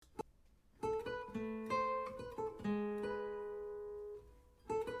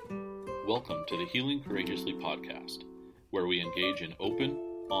Welcome to the Healing Courageously podcast, where we engage in open,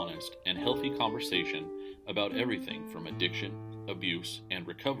 honest, and healthy conversation about everything from addiction, abuse, and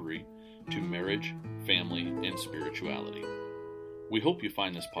recovery to marriage, family, and spirituality. We hope you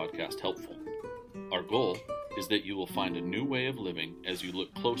find this podcast helpful. Our goal is that you will find a new way of living as you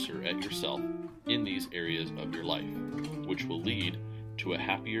look closer at yourself in these areas of your life, which will lead to a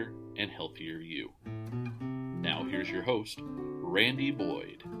happier and healthier you. Now here's your host, Randy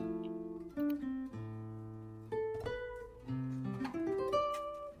Boyd.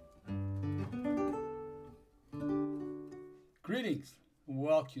 Greetings.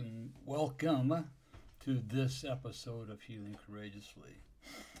 Welcome to this episode of Healing Courageously.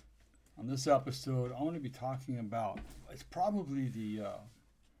 On this episode, I want to be talking about, it's probably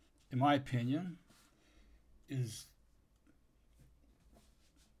in my opinion, is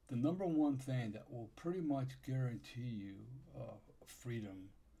the number one thing that will pretty much guarantee you freedom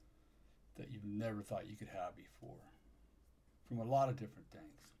that you've never thought you could have before, from a lot of different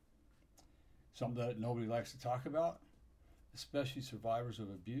things. Something that nobody likes to talk about, especially survivors of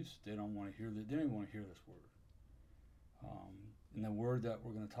abuse. They don't want to hear that. They don't even want to hear this word. And the word that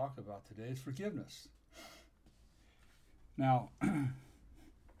we're going to talk about today is forgiveness. Now,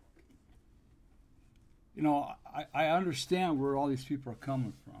 I understand where all these people are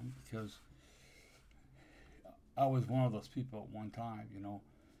coming from, because I was one of those people at one time.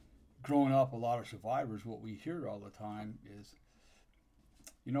 Growing up, a lot of survivors, what we hear all the time is,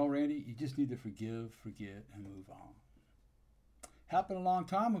 Randy, you just need to forgive, forget, and move on. Happened a long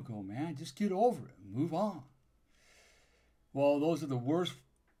time ago, man. Just get over it and move on. Well, those are the worst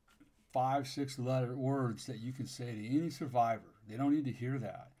 5-6 letter words that you can say to any survivor. They don't need to hear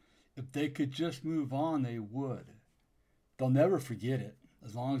that. If they could just move on, they would. They'll never forget it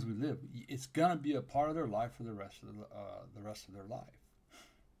as long as we live. It's gonna be a part of their life for the rest of their life.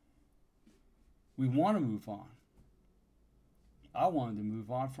 We want to move on. I wanted to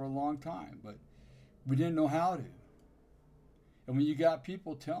move on for a long time, but we didn't know how to. And when you got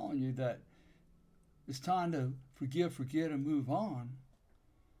people telling you that it's time to forgive, forget, and move on,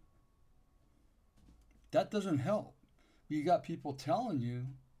 that doesn't help. You got people telling you,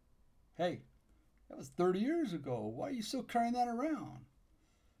 hey, that was 30 years ago. Why are you still carrying that around?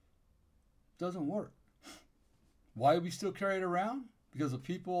 Doesn't work. Why do we still carry it around? Because of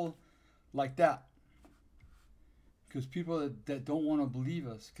people like that. Because people that don't want to believe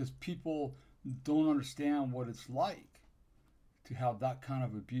us. Because people don't understand what it's like to have that kind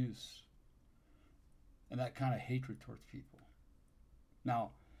of abuse and that kind of hatred towards people.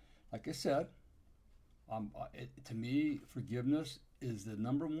 Now, like I said, to me, forgiveness is the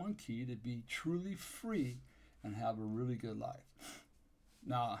number one key to be truly free and have a really good life.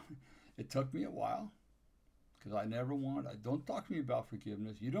 Now, it took me a while, because I never wanted, don't talk to me about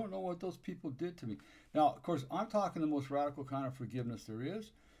forgiveness. You don't know what those people did to me. Now, of course, I'm talking the most radical kind of forgiveness there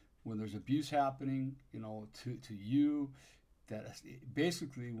is, when there's abuse happening, to you. That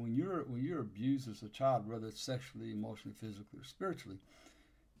basically, when you're abused as a child, whether it's sexually, emotionally, physically, or spiritually,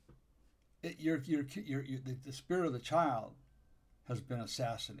 the spirit of the child has been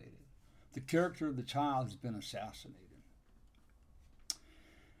assassinated. The character of the child has been assassinated.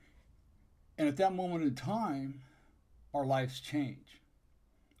 And at that moment in time, our lives change.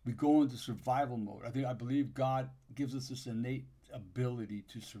 We go into survival mode. I believe God gives us this innate ability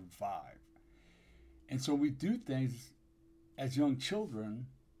to survive. And so we do things as young children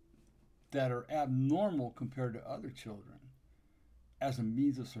that are abnormal compared to other children as a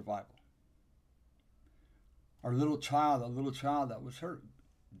means of survival. Our little child that was hurt,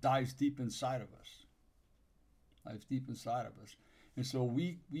 dies deep inside of us. And so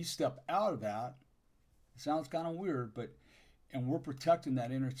we step out of that. It sounds kind of weird, and we're protecting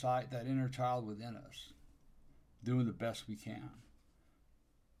that inner child within us, doing the best we can.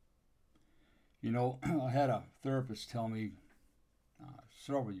 I had a therapist tell me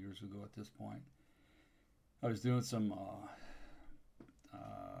several years ago at this point. I was doing some,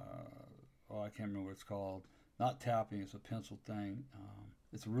 I can't remember what it's called. Not tapping, it's a pencil thing.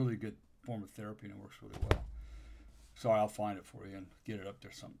 It's a really good form of therapy and it works really well. Sorry, I'll find it for you and get it up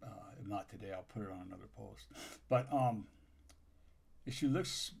there. If not today, I'll put it on another post. But she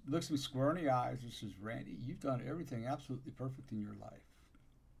looks me square in the eyes and says, Randy, you've done everything absolutely perfect in your life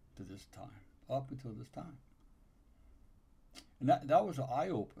to this time, up until this time. And that was an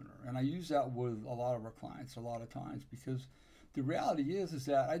eye-opener. And I use that with a lot of our clients a lot of times, because the reality is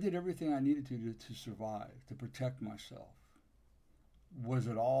that I did everything I needed to survive, to protect myself. Was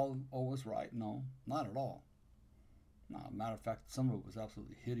it all always right? No, not at all. No, matter of fact, some of it was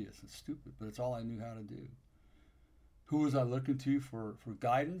absolutely hideous and stupid, but it's all I knew how to do. Who was I looking to for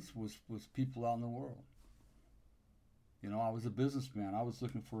guidance? Was people out in the world. I was a businessman. I was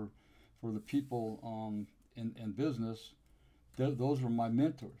looking for the people in business. Those were my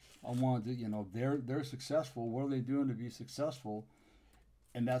mentors. I wanted to, they're successful. What are they doing to be successful?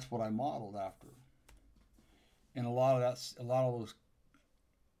 And that's what I modeled after. And a lot of those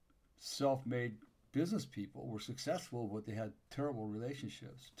self-made business people were successful, but they had terrible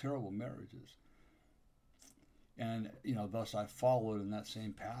relationships, terrible marriages. And, thus I followed in that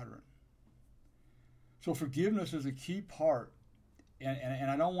same pattern. So forgiveness is a key part.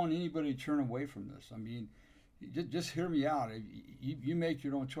 And I don't want anybody to turn away from this. I mean, just hear me out. You make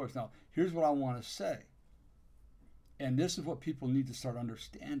your own choice. Now, here's what I want to say. And this is what people need to start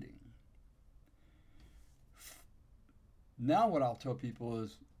understanding. Now what I'll tell people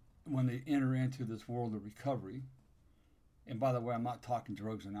is when they enter into this world of recovery, and by the way, I'm not talking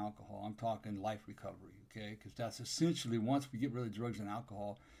drugs and alcohol. I'm talking life recovery, okay? Because that's essentially, once we get rid of drugs and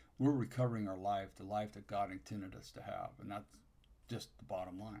alcohol, we're recovering our life, the life that God intended us to have. And that's just the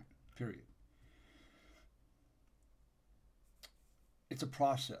bottom line, period. It's a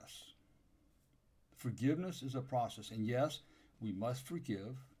process. Forgiveness is a process. And yes, we must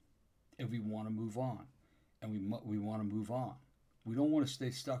forgive if we want to move on. And we want to move on. We don't want to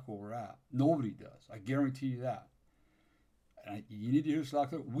stay stuck where we're at. Nobody does. I guarantee you that. And you need to hear this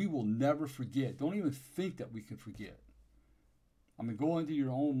out there. We will never forget. Don't even think that we can forget. I mean, go into your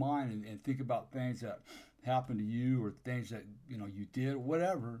own mind and think about things that happened to you or things that you did,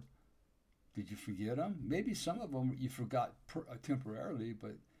 whatever. Did you forget them? Maybe some of them you forgot temporarily,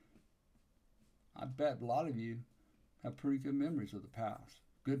 but I bet a lot of you have pretty good memories of the past.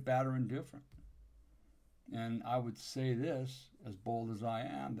 Good, bad, or indifferent. And I would say this, as bold as I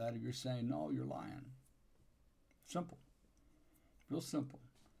am, that if you're saying no, you're lying. Simple. Real simple.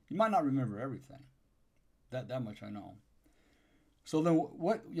 You might not remember everything. That much I know. So then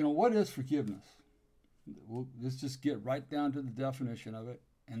what is forgiveness? Let's just get right down to the definition of it,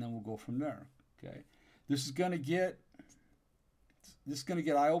 and then we'll go from there. Okay? This is gonna get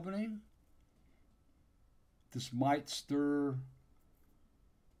eye-opening. This might stir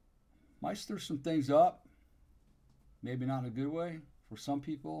some things up. Maybe not in a good way for some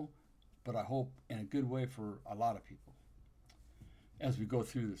people, but I hope in a good way for a lot of people as we go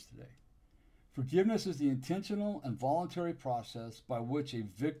through this today. Forgiveness is the intentional and voluntary process by which a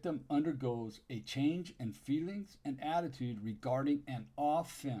victim undergoes a change in feelings and attitude regarding an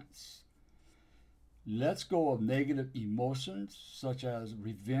offense. Lets go of negative emotions such as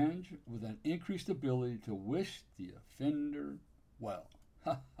revenge with an increased ability to wish the offender well.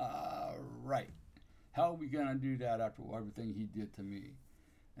 Right. How are we going to do that after everything he did to me?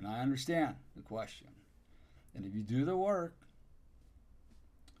 And I understand the question. And if you do the work,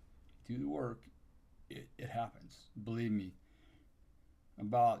 it happens. Believe me.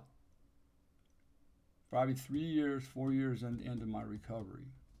 About probably 4 years into my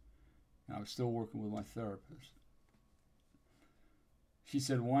recovery, and I was still working with my therapist. She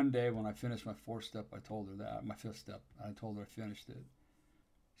said one day when I finished my fourth step, I told her that, my fifth step, I told her I finished it.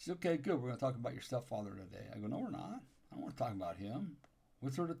 She said, okay, good, we're going to talk about your stepfather today. I go, no, we're not. I don't want to talk about him.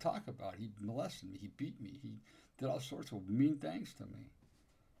 What's there to talk about? He molested me. He beat me. He did all sorts of mean things to me.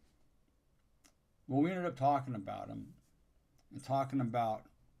 Well, we ended up talking about him and talking about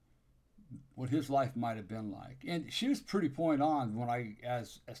what his life might have been like. And she was pretty point on when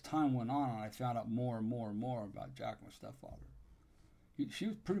as time went on, and I found out more and more and more about Jack, my stepfather. She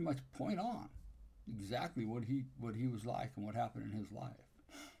was pretty much point on exactly what he was like and what happened in his life.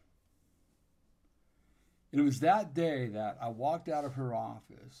 And it was that day that I walked out of her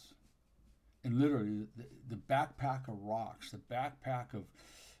office, and literally the backpack of rocks, the backpack of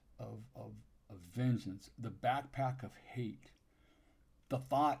vengeance, the backpack of hate, the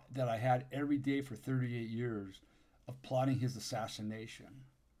thought that I had every day for 38 years of plotting his assassination,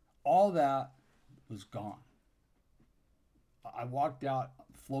 all that was gone. I walked out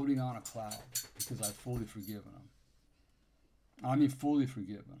floating on a cloud because I'd fully forgiven him. I mean, fully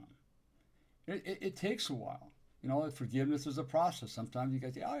forgiven him. It takes a while. Forgiveness is a process. Sometimes you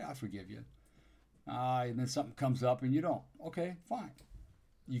guys say, oh, yeah, I forgive you. And then something comes up and you don't. Okay, fine.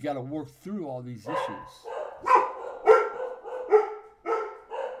 You got to work through all these issues.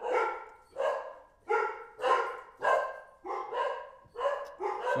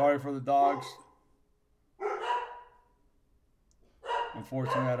 Sorry for the dogs.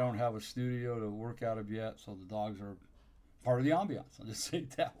 Unfortunately, I don't have a studio to work out of yet, so the dogs are part of the ambiance. I'll just say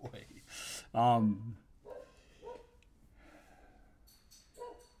it that way.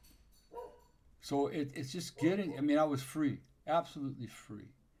 So it's just getting, I was free, absolutely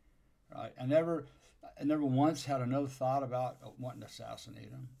free. Right? I never, I never once had another thought about wanting to assassinate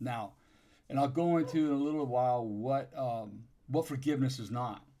him. Now, and I'll go into in a little while what forgiveness is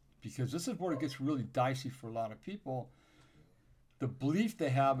not, because this is where it gets really dicey for a lot of people. The belief they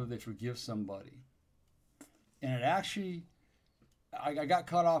have if they forgive somebody, and it actually, I got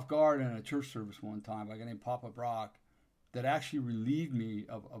caught off guard in a church service one time by a guy named Papa Brock that actually relieved me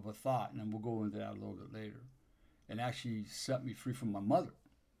of a thought, and then we'll go into that a little bit later, and actually set me free from my mother,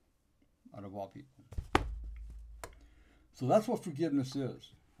 out of all people. So that's what forgiveness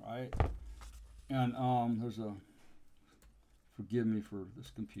is, right? And there's a, forgive me for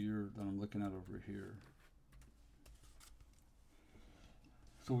this computer that I'm looking at over here.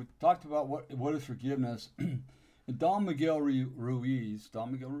 So we talked about what is forgiveness. And Don Miguel Ruiz,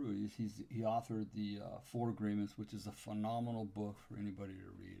 he authored the Four Agreements, which is a phenomenal book for anybody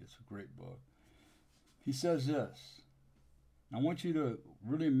to read. It's a great book. He says this. I want you to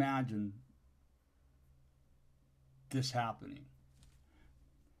really imagine this happening.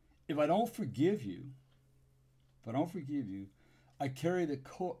 If I don't forgive you, I carry the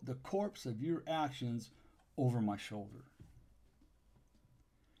corpse of your actions over my shoulder.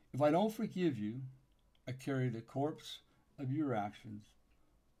 If I don't forgive you, I carry the corpse of your actions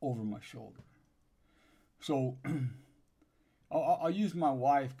over my shoulder. So I'll use my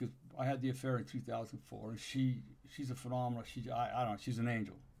wife, because I had the affair in 2004, and she's a phenomenal. I don't know. She's an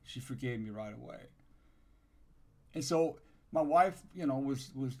angel. She forgave me right away. And so my wife,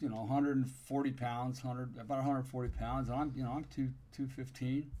 was 140 pounds, about 140 pounds, and I'm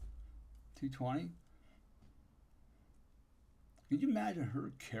 215, 220. Could you imagine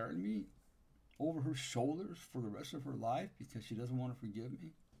her carrying me over her shoulders for the rest of her life because she doesn't want to forgive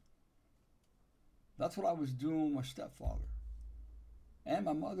me? That's what I was doing with my stepfather and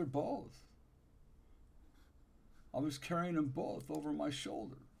my mother both. I was carrying them both over my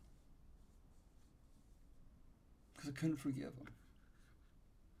shoulder because I couldn't forgive them.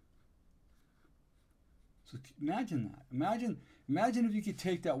 So imagine that. Imagine if you could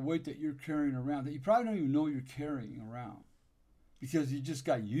take that weight that you're carrying around, that you probably don't even know you're carrying around because you just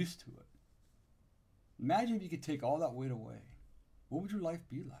got used to it. Imagine if you could take all that weight away. What would your life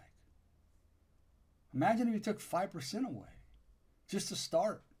be like? Imagine if you took 5% away, just to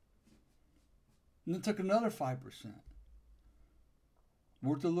start. And then took another 5%.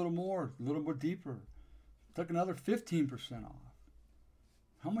 Worked a little more deeper. Took another 15% off.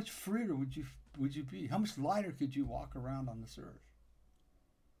 How much freer would you be? How much lighter could you walk around on this earth?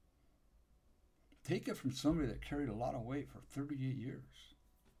 Take it from somebody that carried a lot of weight for 38 years.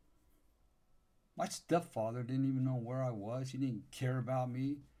 My stepfather didn't even know where I was. He didn't care about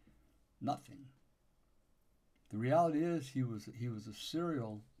me. Nothing. The reality is he was a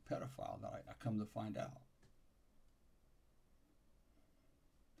serial pedophile that I come to find out.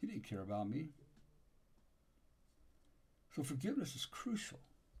 He didn't care about me. So forgiveness is crucial.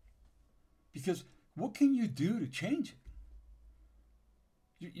 Because what can you do to change it?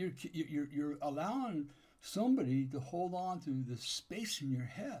 You're allowing somebody to hold on to the space in your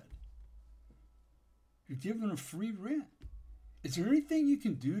head. You're giving them free rent. Is there anything you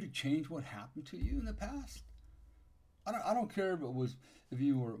can do to change what happened to you in the past? I don't care if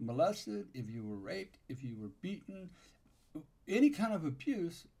you were molested, if you were raped, if you were beaten, any kind of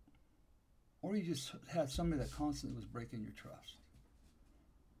abuse, or you just had somebody that constantly was breaking your trust.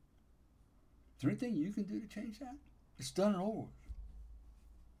 Is there anything you can do to change that? It's done and over with.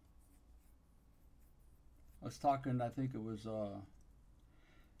 I was talking, I think it was,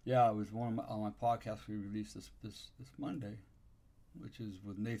 it was one on my podcast we released this Monday, which is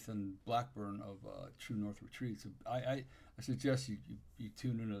with Nathan Blackburn of True North Retreats. I suggest you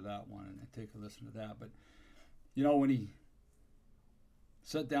tune into that one and take a listen to that. But, when he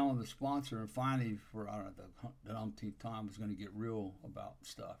sat down with the sponsor and finally, for the umpteenth time, was going to get real about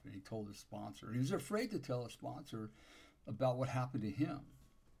stuff, and he told his sponsor, and he was afraid to tell his sponsor about what happened to him,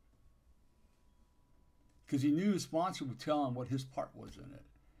 because he knew his sponsor would tell him what his part was in it.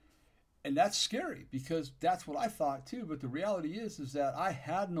 And that's scary, because that's what I thought too. But the reality is that I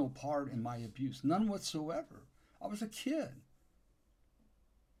had no part in my abuse, none whatsoever. I was a kid.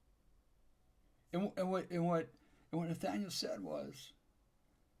 And what Nathaniel said was,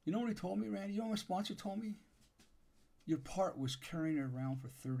 you know what he told me, Randy? You know what my sponsor told me? Your part was carrying it around for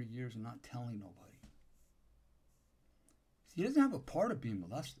 30 years and not telling nobody. He doesn't have a part of being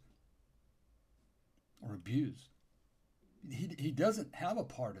molested or abused. He doesn't have a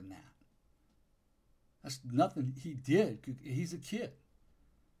part in that. That's nothing he did. He's a kid.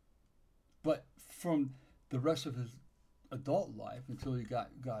 But from the rest of his adult life until he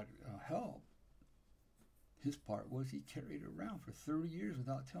got help, his part was he carried it around for 30 years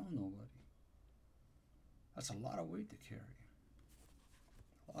without telling nobody. That's a lot of weight to carry.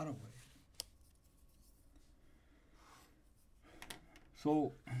 A lot of weight.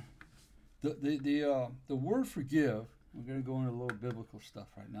 So the word forgive, we're going to go into a little biblical stuff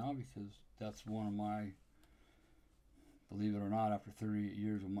right now because that's one of my, believe it or not, after 38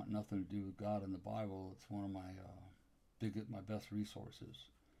 years of nothing to do with God and the Bible, it's one of my my best resources.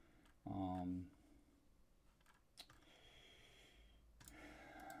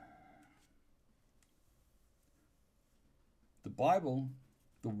 The Bible,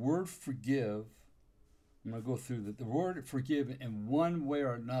 the word forgive, I'm going to go through the word forgive in one way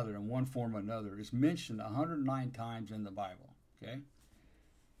or another, in one form or another, is mentioned 109 times in the Bible. Okay?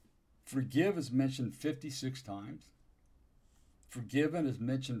 Forgive is mentioned 56 times. Forgiven is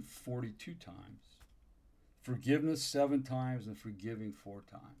mentioned 42 times. Forgiveness 7 times and forgiving 4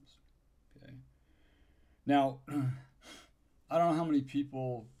 times. Okay? Now, I don't know how many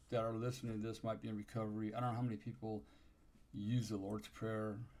people that are listening to this might be in recovery. I don't know how many people use the Lord's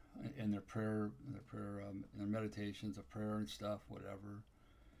Prayer in their meditations of prayer and stuff, whatever.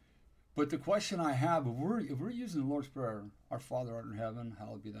 But the question I have, if we're using the Lord's Prayer, our Father art in heaven,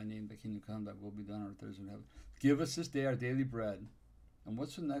 hallowed be thy name, thy kingdom come, thy will be done on earth as in heaven. Give us this day our daily bread. And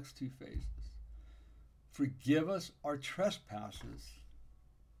what's the next 2 phases? Forgive us our trespasses.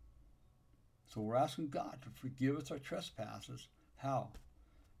 So we're asking God to forgive us our trespasses. How?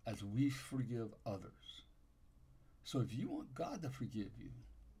 As we forgive others. So if you want God to forgive you,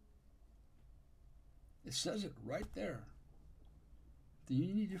 it says it right there. Then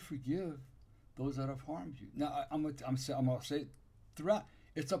you need to forgive those that have harmed you. Now, I'm going to say throughout,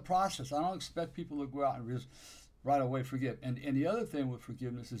 it's a process. I don't expect people to go out and just right away forgive. And the other thing with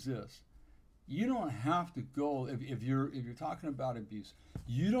forgiveness is this. You don't have to go, if you're talking about abuse,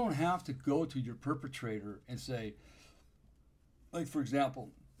 you don't have to go to your perpetrator and say, like, for example,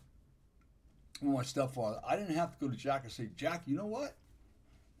 my stepfather, I didn't have to go to Jack and say, Jack, you know what?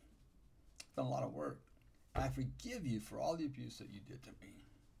 It's done a lot of work. I forgive you for all the abuse that you did to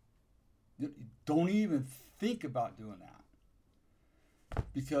me. Don't even think about doing that.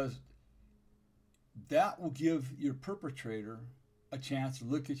 Because that will give your perpetrator a chance to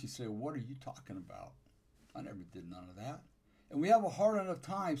look at you and say, what are you talking about? I never did none of that. And we have a hard enough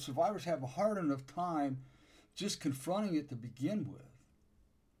time, survivors have a hard enough time just confronting it to begin with.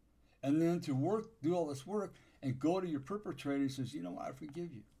 And then to do all this work and go to your perpetrator and says, you know what, I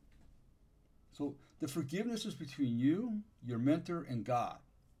forgive you. So the forgiveness is between you, your mentor, and God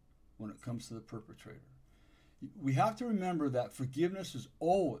when it comes to the perpetrator. We have to remember that forgiveness is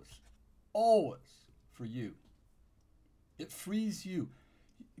always for you. It frees you.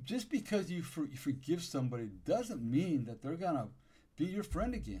 Just because you forgive somebody doesn't mean that they're going to be your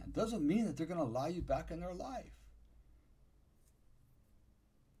friend again. Doesn't mean that they're going to allow you back in their life.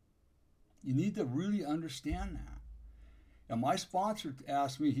 You need to really understand that. And my sponsor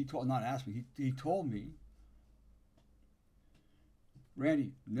asked me, he told me,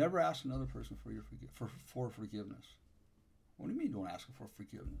 Randy, never ask another person for forgiveness. What do you mean don't ask them for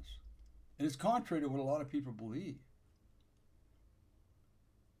forgiveness? And it's contrary to what a lot of people believe.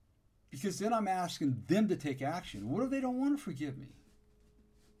 Because then I'm asking them to take action. What if they don't want to forgive me?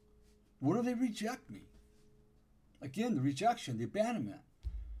 What if they reject me? Again, the rejection, the abandonment.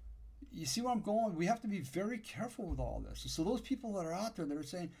 You see where I'm going? We have to be very careful with all this. So those people that are out there that are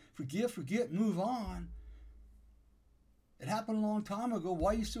saying, forgive, forget, move on. It happened a long time ago.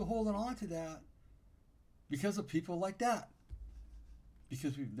 Why are you still holding on to that? Because of people like that.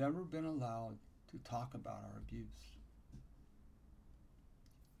 Because we've never been allowed to talk about our abuse.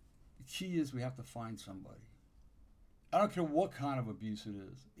 The key is we have to find somebody. I don't care what kind of abuse it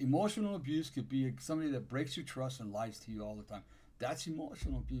is. Emotional abuse could be somebody that breaks your trust and lies to you all the time. That's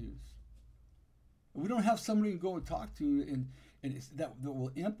emotional abuse. We don't have somebody to go and talk to and that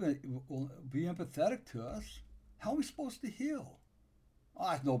will be empathetic to us. How are we supposed to heal?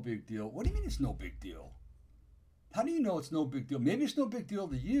 Oh, it's no big deal. What do you mean it's no big deal? How do you know it's no big deal? Maybe it's no big deal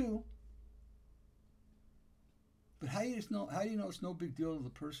to you. But how do you know it's no big deal to the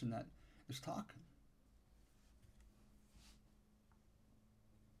person that is talking?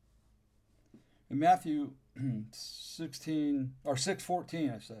 In Matthew 16 or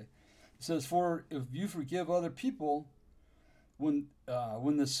 6:14, I say, it says, "For if you forgive other people when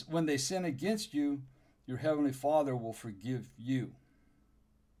they sin against you, your heavenly Father will forgive you."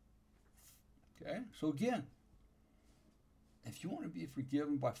 Okay, so again, if you want to be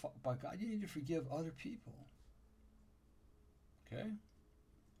forgiven by God, you need to forgive other people. Okay.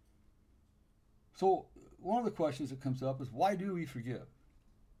 So one of the questions that comes up is, why do we forgive?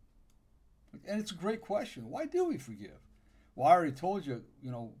 And it's a great question. Why do we forgive? Well, I already told you,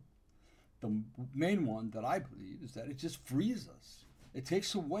 the main one that I believe is that it just frees us. It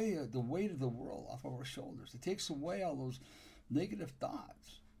takes away the weight of the world off of our shoulders. It takes away all those negative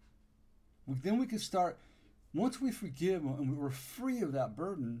thoughts. Then we can start, once we forgive and we're free of that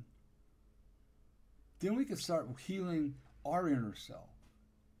burden, then we can start healing our inner self.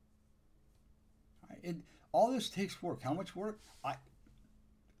 Right? All this takes work. How much work?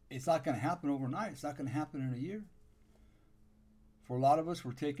 It's not going to happen overnight. It's not going to happen in a year. For a lot of us,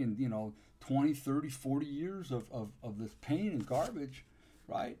 we're taking, 20, 30, 40 years of this pain and garbage,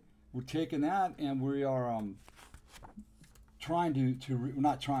 right? We're taking that and we are we're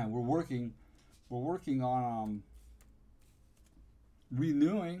working on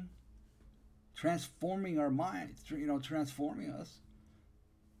renewing, transforming our minds, transforming us.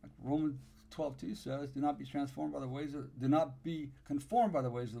 Like Romans 12:2 says, do not be conformed by the ways of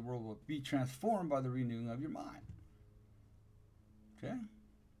the world, but be transformed by the renewing of your mind. Okay?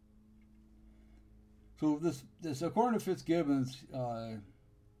 So this according to Fitzgibbons,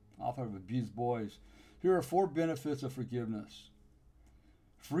 author of Abused Boys, here are 4 benefits of forgiveness.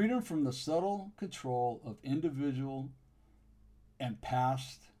 Freedom from the subtle control of individual and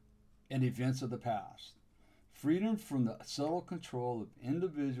events of the past. Freedom from the subtle control of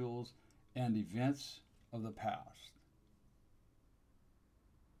individuals and events of the past.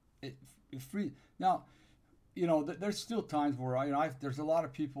 Now, there's still times where there's a lot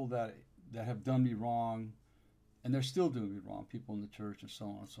of people that have done me wrong, and they're still doing me wrong, people in the church and so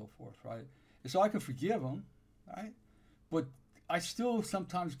on and so forth, right? And so I can forgive them, right? But I still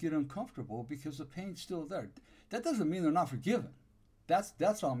sometimes get uncomfortable because the pain's still there. That doesn't mean they're not forgiven.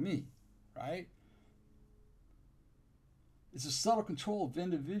 That's on me, right? It's a subtle control of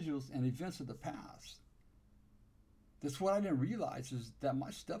individuals and events of the past. That's what I didn't realize, is that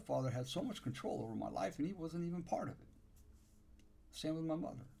my stepfather had so much control over my life and he wasn't even part of it. Same with my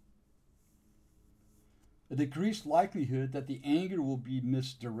mother. A decreased likelihood that the anger will be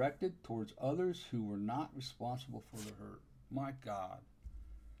misdirected towards others who were not responsible for the hurt. My God.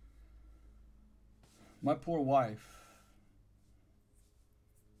 My poor wife,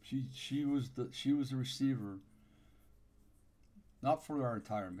 she was the receiver, not for our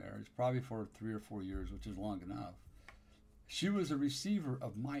entire marriage, probably for 3 or 4 years, which is long enough. She was a receiver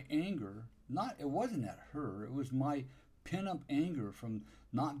of my anger. It wasn't at her, it was my pent-up anger from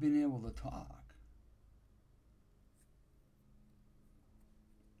not being able to talk.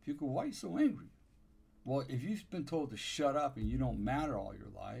 People go, why are you so angry? Well, if you've been told to shut up and you don't matter all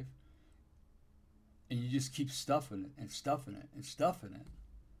your life, and you just keep stuffing it and stuffing it and stuffing it,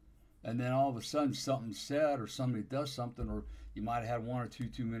 and then all of a sudden something's said or somebody does something, or you might have had 1 or 2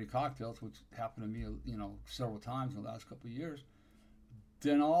 too many cocktails, which happened to me, several times in the last couple of years,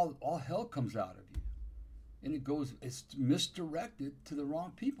 then all hell comes out of you. And it's misdirected to the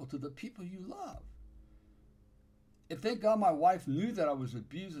wrong people, to the people you love. And thank God my wife knew that I was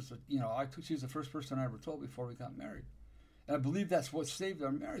abused. She was the first person I ever told before we got married. And I believe that's what saved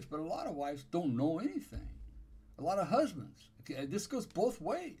our marriage. But a lot of wives don't know anything. A lot of husbands. Okay, this goes both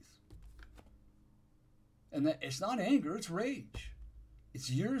ways. And that it's not anger, it's rage. It's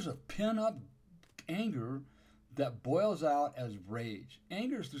years of pent-up anger that boils out as rage.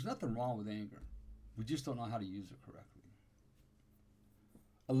 There's nothing wrong with anger. We just don't know how to use it correctly.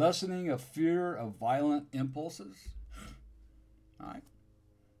 A lessening of fear of violent impulses. All right.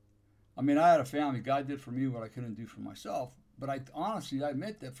 I mean, I had a family. God did for me what I couldn't do for myself. But I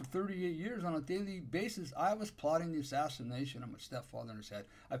admit that for 38 years on a daily basis, I was plotting the assassination of my stepfather in his head.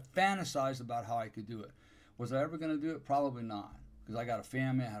 I fantasized about how I could do it. Was I ever going to do it? Probably not. Because I got a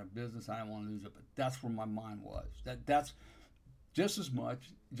family, I had a business, I didn't want to lose it. But that's where my mind was. That's just as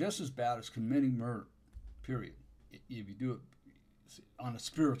bad as committing murder, period. If you do it on a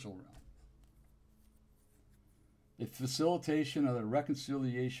spiritual realm. A facilitation of the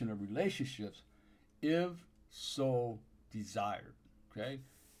reconciliation of relationships, if so desired. Okay?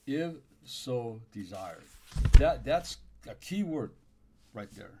 If so desired. That's a key word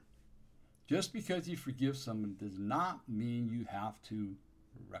right there. Just because you forgive someone does not mean you have to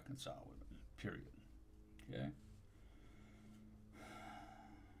reconcile with them, period. Okay?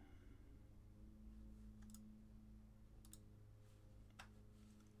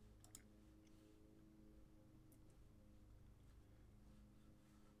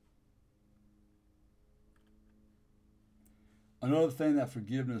 Another thing that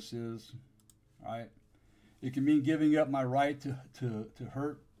forgiveness is, right? It can mean giving up my right to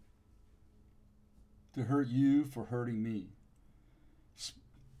hurt you for hurting me.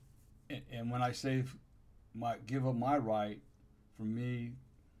 And when I say give up my right, for me,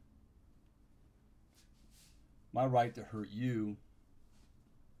 my right to hurt you,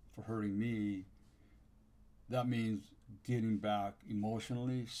 for hurting me, that means getting back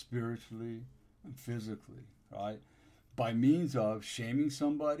emotionally, spiritually, and physically, right? By means of shaming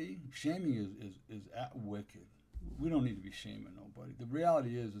somebody. Shaming is wicked. We don't need to be shaming nobody. The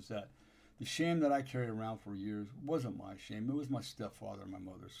reality is that the shame that I carried around for years wasn't my shame. It was my stepfather and my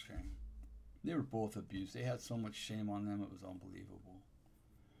mother's shame. They were both abused. They had so much shame on them, it was unbelievable.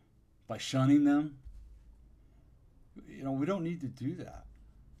 By shunning them, we don't need to do that.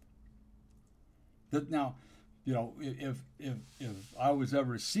 Now, if I was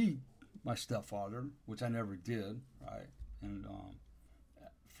ever to see my stepfather, which I never did, right, and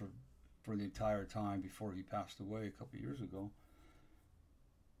for the entire time before he passed away a couple of years ago.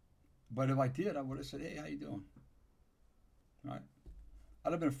 But if I did, I would have said, "Hey, how you doing?" Right?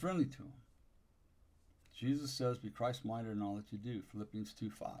 I'd have been friendly to him. Jesus says, "Be Christ-minded in all that you do." Philippians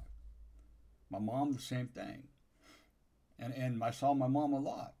 2:5. My mom, the same thing. And I saw my mom a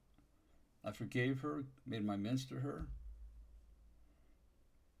lot. I forgave her, made my amends to her.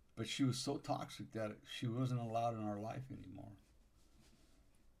 But she was so toxic that she wasn't allowed in our life anymore.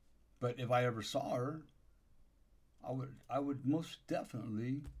 But if I ever saw her, I would most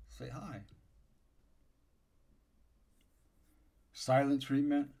definitely say hi. Silent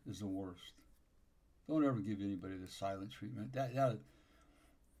treatment is the worst. Don't ever give anybody the silent treatment.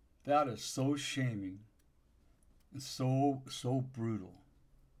 That is so shaming and so brutal.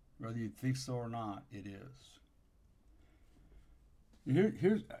 Whether you think so or not, it is.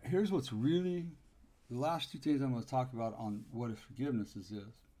 Here's what's really, the last two things I'm going to talk about on what is forgiveness is this.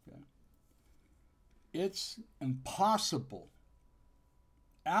 Okay? It's impossible,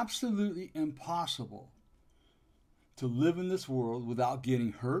 absolutely impossible, to live in this world without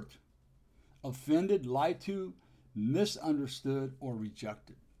getting hurt, offended, lied to, misunderstood, or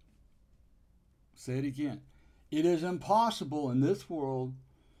rejected. Say it again. It is impossible in this world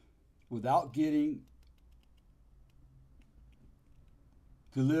without getting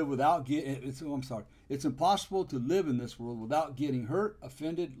It's impossible to live in this world without getting hurt,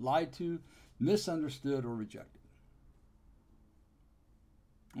 offended, lied to, misunderstood, or rejected.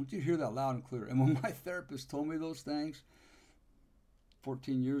 I want you to hear that loud and clear. And when my therapist told me those things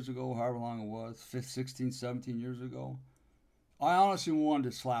 14 years ago, however long it was, 16, 17 years ago, I honestly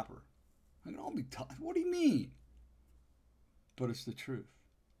wanted to slap her. I go, what do you mean? But it's the truth.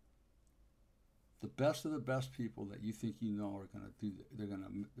 The best of the best people that you think you know are going to do that. They're going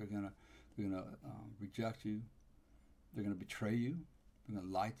to reject you. They're going to betray you. They're going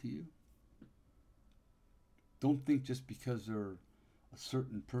to lie to you. Don't think just because they're a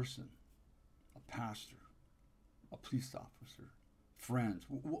certain person, a pastor, a police officer, friends,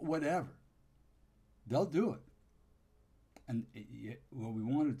 whatever. They'll do it. And what we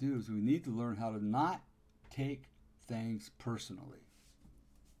want to do is we need to learn how to not take things personally.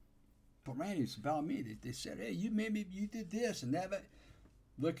 But Randy, it's about me. They said, "Hey, you did this and that." But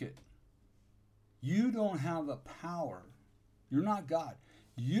look it. You don't have the power. You're not God.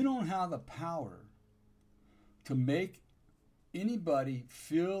 You don't have the power to make anybody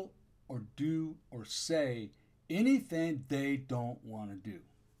feel or do or say anything they don't want to do.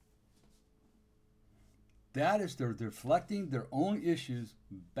 That is, they're deflecting their own issues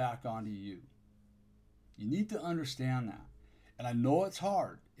back onto you. You need to understand that. And I know it's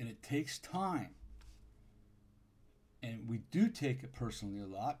hard and it takes time. And we do take it personally a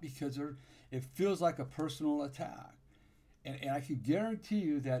lot because it feels like a personal attack. And I can guarantee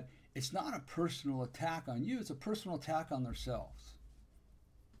you that it's not a personal attack on you, it's a personal attack on themselves.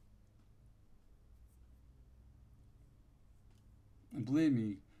 And believe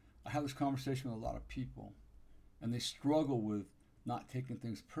me, I have this conversation with a lot of people, and they struggle with not taking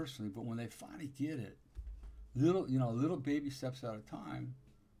things personally, but when they finally get it, little baby steps at a time,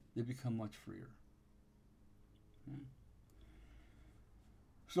 they become much freer. Okay?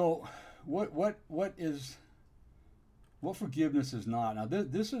 So, what forgiveness is not? Now,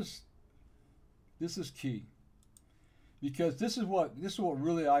 this is key, because this is what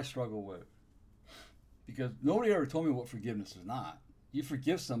really I struggle with. Because nobody ever told me what forgiveness is not. You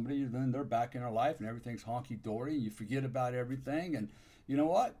forgive somebody, then they're back in their life, and everything's honky-dory, and you forget about everything, and you know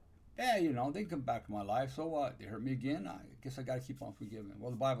what? Yeah, they come back in my life, so what? They hurt me again? I guess I got to keep on forgiving.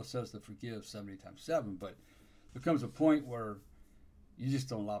 Well, the Bible says to forgive 70 times 7, but there comes a point where you just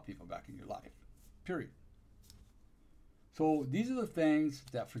don't allow people back in your life, period. So these are the things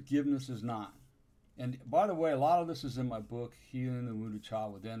that forgiveness is not. And by the way, a lot of this is in my book, Healing the Wounded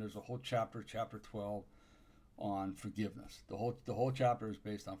Child Within. There's a whole chapter 12, on forgiveness. The whole chapter is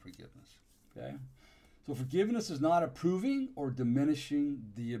based on forgiveness. Okay? So forgiveness is not approving or diminishing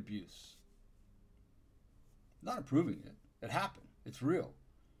the abuse. Not approving it. It happened. It's real.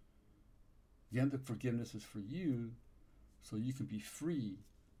 Again, the forgiveness is for you so you can be free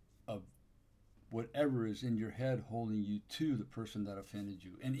of whatever is in your head holding you to the person that offended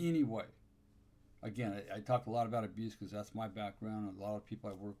you in any way. Again, I talk a lot about abuse because that's my background. A lot of people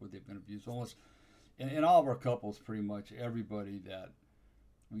I work with, they've been abused. Almost in all of our couples, pretty much everybody that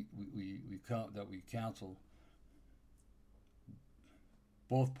we counsel,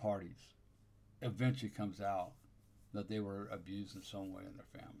 both parties eventually comes out that they were abused in some way in their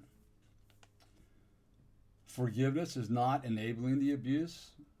family. Forgiveness is not enabling the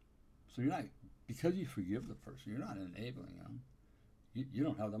abuse. So you're not, because you forgive the person, you're not enabling them. You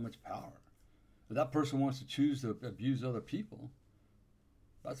don't have that much power. If that person wants to choose to abuse other people,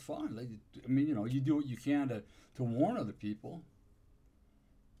 that's fine. You do what you can to warn other people,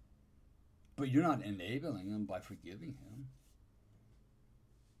 but you're not enabling them by forgiving him.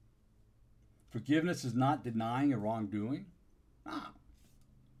 Forgiveness is not denying a wrongdoing.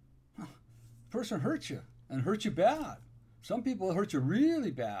 No. Person hurt you and hurt you bad. Some people hurt you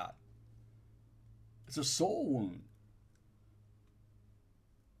really bad. It's a soul wound.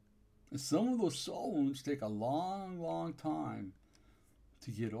 And some of those soul wounds take a long, long time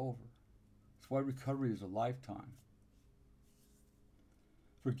to get over. That's why recovery is a lifetime.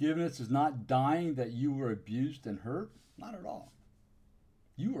 Forgiveness is not denying that you were abused and hurt. Not at all.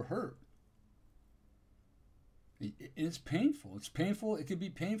 You were hurt. It's painful. It's painful. It can be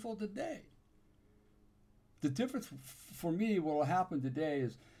painful today. The difference for me, what will happen today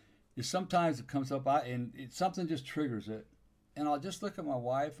is sometimes it comes up and something just triggers it. And I'll just look at my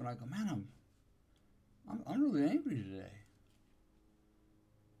wife and I go, man, I'm really angry today.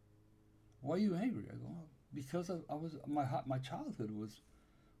 Why are you angry? I go, well, because my childhood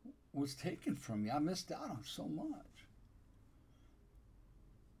was taken from me. I missed out on so much.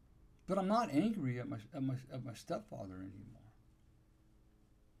 But I'm not angry at my stepfather anymore.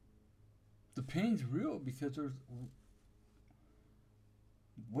 The pain's real because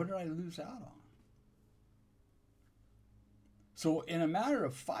what did I lose out on? So in a matter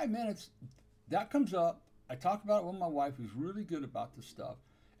of 5 minutes, that comes up. I talk about it with my wife, who's really good about this stuff,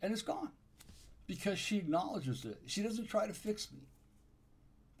 and it's gone because she acknowledges it. She doesn't try to fix me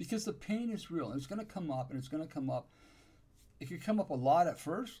because the pain is real, and it's going to come up, and it's going to come up. It can come up a lot at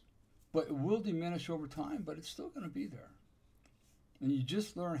first, but it will diminish over time, but it's still going to be there. And you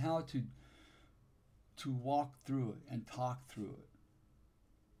just learn how to walk through it and talk through it.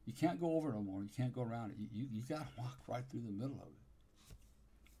 You can't go over it no more. You can't go around it. You got to walk right through the middle of it.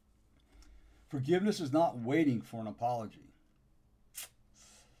 Forgiveness is not waiting for an apology.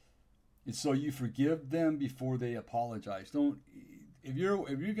 And so you forgive them before they apologize. If you're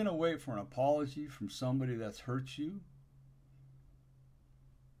going to wait for an apology from somebody that's hurt you,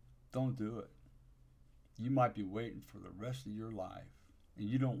 don't do it. You might be waiting for the rest of your life, and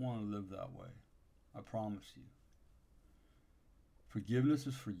you don't want to live that way. I promise you. Forgiveness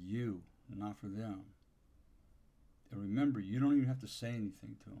is for you, not for them. And remember, you don't even have to say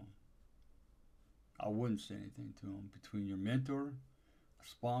anything to them. I wouldn't say anything to them. Between your mentor, a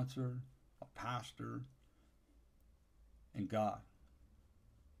sponsor, a pastor, and God.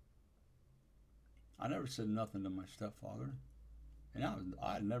 I never said nothing to my stepfather. And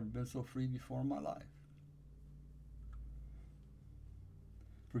I had never been so free before in my life.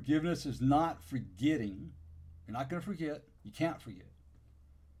 Forgiveness is not forgetting. You're not going to forget. You can't forget.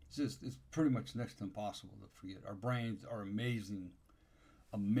 It's pretty much next to impossible to forget. Our brains are amazing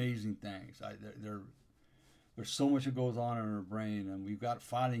things. There's so much that goes on in our brain, and we've got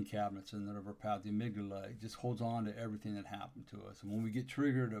filing cabinets in our path. The amygdala, it just holds on to everything that happened to us. And when we get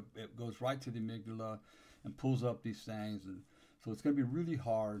triggered, it goes right to the amygdala and pulls up these things. And so it's going to be really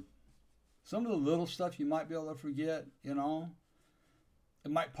hard. Some of the little stuff you might be able to forget, it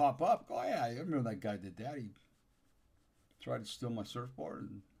might pop up. Oh, yeah, I remember that guy did that. He tried to steal my surfboard,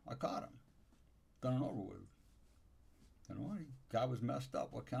 and I caught him. Done and over with. The guy was messed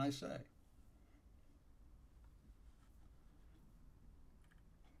up. What can I say?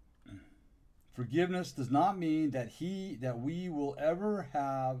 Forgiveness does not mean that we will ever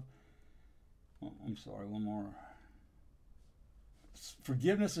have. Oh, I'm sorry, one more.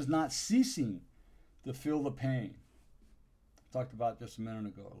 Forgiveness is not ceasing to feel the pain. I talked about just a minute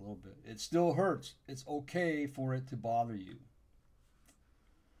ago a little bit. It still hurts. It's okay for it to bother you.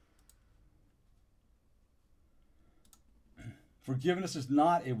 Forgiveness is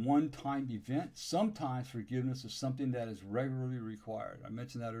not a one-time event. Sometimes forgiveness is something that is regularly required. I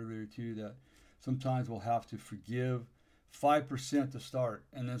mentioned that earlier too, that sometimes we'll have to forgive 5% to start,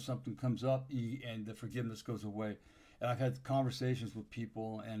 and then something comes up and the forgiveness goes away. And I've had conversations with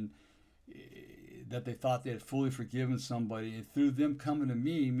people, and that they thought they had fully forgiven somebody, and through them coming to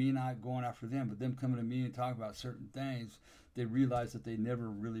me not going after them, but them coming to me and talking about certain things, they realized that they never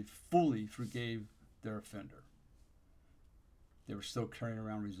really fully forgave their offender. They were still carrying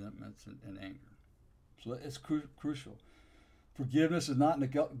around resentments and anger. So it's crucial. Forgiveness is not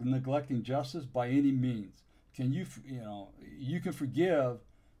neglecting justice by any means. You can forgive,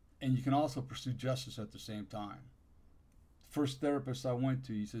 and you can also pursue justice at the same time. First therapist I went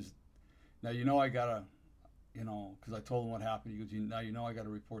to, he says, now I gotta, because I told him what happened. He goes, now I gotta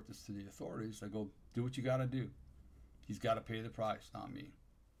report this to the authorities. I go, do what you gotta do. He's got to pay the price, not me.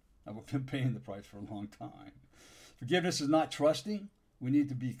 I've been paying the price for a long time. Forgiveness is not trusting. We need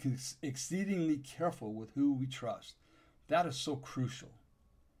to be exceedingly careful with who we trust. That is so crucial.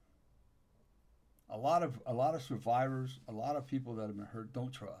 A lot of survivors, a lot of people that have been hurt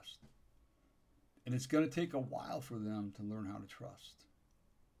don't trust. And it's going to take a while for them to learn how to trust.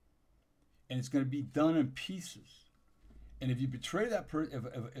 And it's going to be done in pieces. And if you betray that person,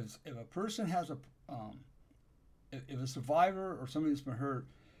 if a person has if a survivor or somebody that's been hurt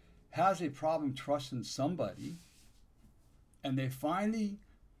has a problem trusting somebody, and they finally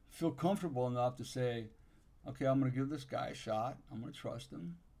feel comfortable enough to say, okay, I'm going to give this guy a shot. I'm going to trust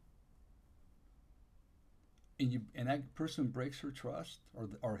him. And that person breaks her trust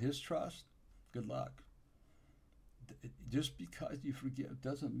or his trust, good luck. Just because you forgive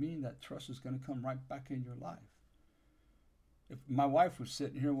doesn't mean that trust is going to come right back in your life. If my wife was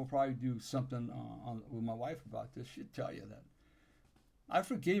sitting here, we'll probably do something with my wife about this. She'd tell you that. I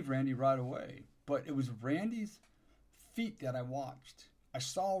forgave Randy right away, but it was Randy's feet that I watched. I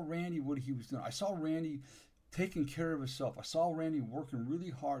saw Randy, what he was doing. I saw Randy taking care of himself. I saw Randy working really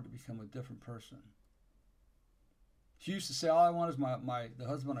hard to become a different person. She used to say, all I want is the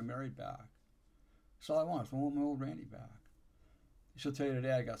husband I married back. That's all I want. I want my old Randy back. She'll tell you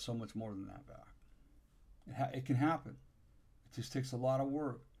today, I got so much more than that back. It can happen. It just takes a lot of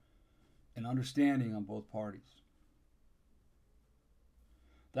work and understanding on both parties.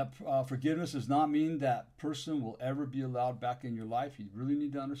 That forgiveness does not mean that person will ever be allowed back in your life. You really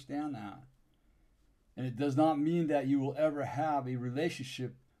need to understand that. And it does not mean that you will ever have a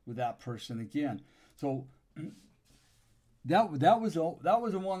relationship with that person again. So that was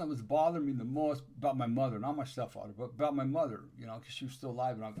the one that was bothering me the most about my mother, not my stepfather, but about my mother. Because she was still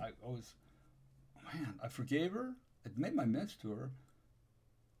alive, and I forgave her. It made my amends to her.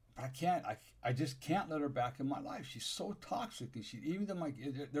 But I just can't let her back in my life. She's so toxic, and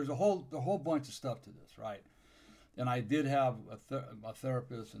there's a whole bunch of stuff to this, right? And I did have a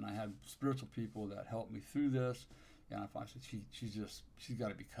therapist, and I had spiritual people that helped me through this. And I finally said, she's got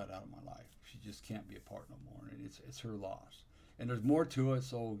to be cut out of my life. She just can't be a part no more, and it's her loss. And there's more to it,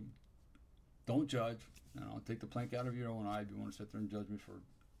 so don't judge. Take the plank out of your own eye if you want to sit there and judge me for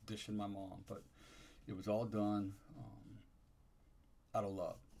dishing my mom. But it was all done out of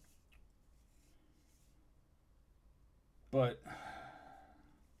love. But,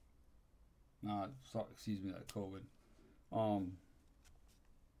 excuse me, that COVID.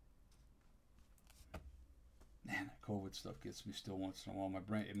 Man, that COVID stuff gets me still once in a while.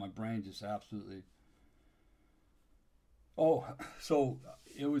 My brain just absolutely. Oh, so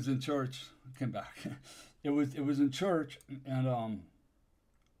it was in church. Came back. It was in church, and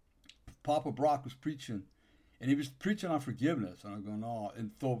Papa Brock was preaching, and he was preaching on forgiveness, and I'm going, oh,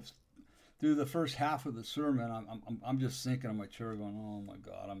 and so through the first half of the sermon, I'm just sinking in my chair going, oh my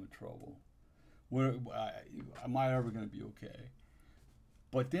God, I'm in trouble. Am I ever going to be okay?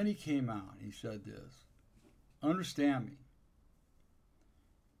 But then he came out. He said this, understand me.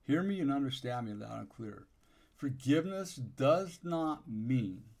 Hear me and understand me loud and clear. Forgiveness does not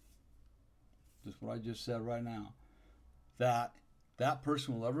mean, just what I just said right now, that that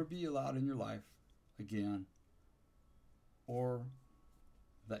person will ever be allowed in your life again, or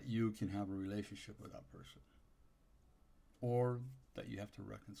that you can have a relationship with that person, or that you have to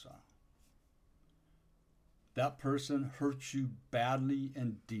reconcile. That person hurts you badly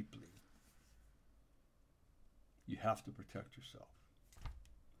and deeply. You have to protect yourself.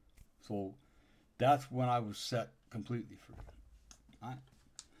 So that's when I was set completely free. All right?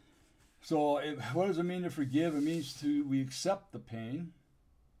 So what does it mean to forgive? It means we accept the pain.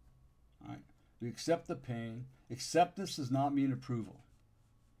 All right? We accept the pain. Acceptance does not mean approval.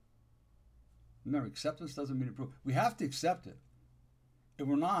 Remember, acceptance doesn't mean approval. We have to accept it. If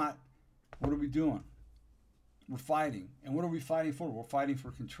we're not, what are we doing? We're fighting. And what are we fighting for? We're fighting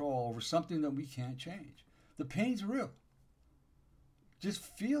for control over something that we can't change. The pain's real. Just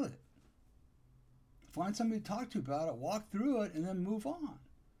feel it. Find somebody to talk to about it, walk through it, and then move on.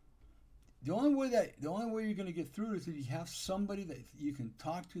 The only way you're going to get through it is if you have somebody that you can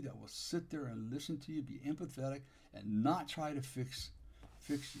talk to that will sit there and listen to you, be empathetic, and not try to fix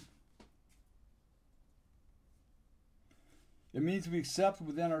you. It means we accept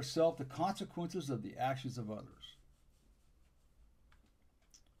within ourselves the consequences of the actions of others.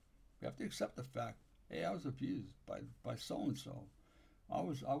 We have to accept the fact, hey, I was abused by so and so. I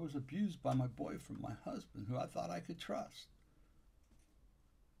was abused by my boyfriend, my husband, who I thought I could trust.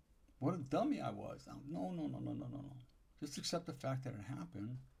 What a dummy I was. No. Just accept the fact that it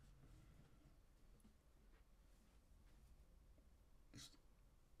happened.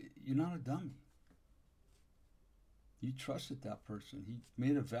 You're not a dummy. You trusted that person. He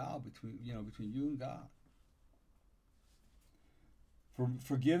made a vow between you and God.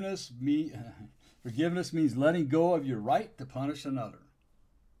 Forgiveness means letting go of your right to punish another.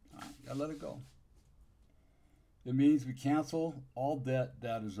 You gotta let it go. It means we cancel all debt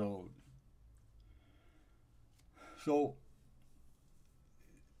that is owed. So,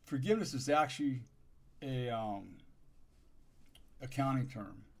 forgiveness is actually a accounting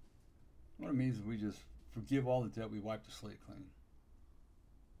term. What it means is we just forgive all the debt, we wipe the slate clean.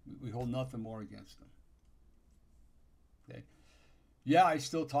 We hold nothing more against them. Okay? Yeah, I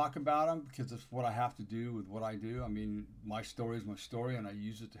still talk about them because it's what I have to do with what I do. I mean, my story is my story, and I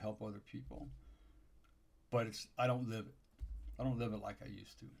use it to help other people. But I don't live it. I don't live it like I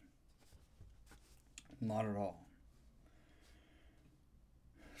used to. Not at all.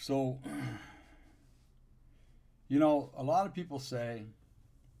 So, a lot of people say,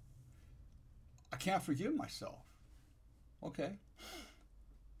 I can't forgive myself. Okay.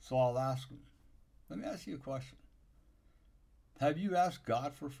 So I'll ask them, let me ask you a question. Have you asked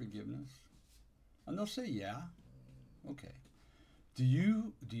God for forgiveness? And they'll say, yeah. Okay. Do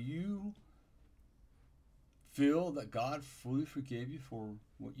you feel that God fully forgave you for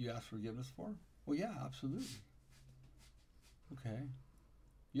what you asked forgiveness for? Well, yeah, absolutely. Okay.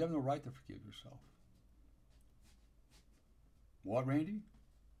 You have no right to forgive yourself. What, Randy?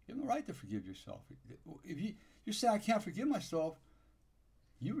 You have no right to forgive yourself. If you say, I can't forgive myself,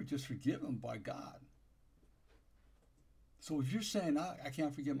 you were just forgiven by God. So if you're saying, I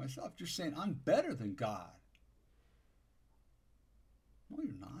can't forgive myself, you're saying, I'm better than God. No,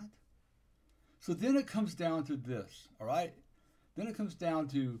 you're not. So then it comes down to this, all right? Then it comes down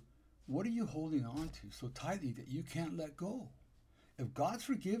to, what are you holding on to so tightly that you can't let go? If God's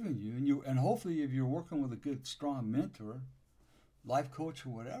forgiven you, and hopefully if you're working with a good, strong mentor, life coach or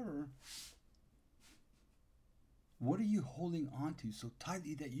whatever, what are you holding on to so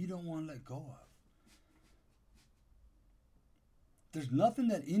tightly that you don't want to let go of? There's nothing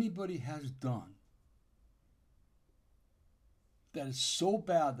that anybody has done that is so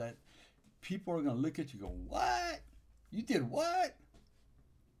bad that people are going to look at you and go, what? You did what?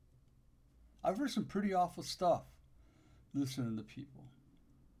 I've heard some pretty awful stuff listening to people.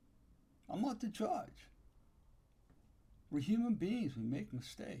 I'm not the judge. We're human beings. We make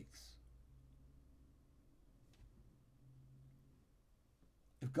mistakes.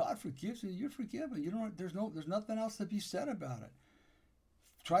 If God forgives you, you're forgiven. There's nothing else to be said about it.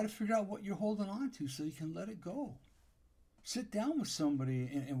 Try to figure out what you're holding on to so you can let it go. Sit down with somebody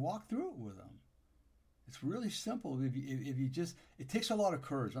and walk through it with them. It's really simple. If you just, it takes a lot of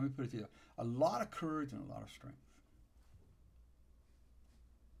courage. Let me put it to you. A lot of courage and a lot of strength.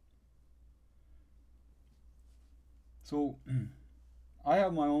 So, I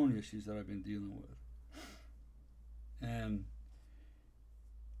have my own issues that I've been dealing with. And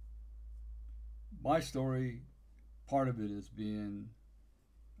my story, part of it is being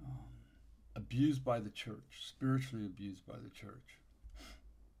abused by the church, spiritually abused by the church,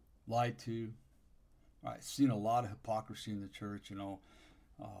 lied to. I've seen a lot of hypocrisy in the church.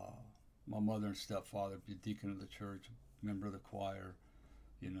 My mother and stepfather, the deacon of the church, member of the choir.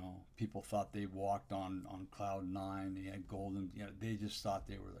 People thought they walked on cloud nine. They had golden. They just thought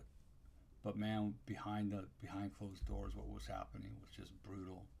they were but man, behind closed doors, what was happening was just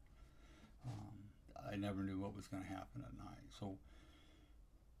brutal. I never knew what was going to happen at night. So,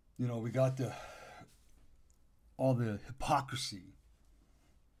 we got all the hypocrisy,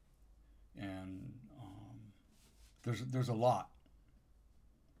 and there's a lot.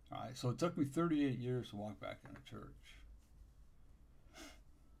 All right, so it took me 38 years to walk back into church.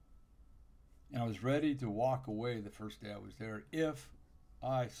 And I was ready to walk away the first day I was there if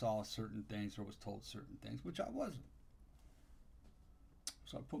I saw certain things or was told certain things, which I wasn't.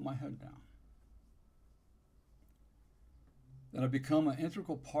 So I put my head down. Then I become an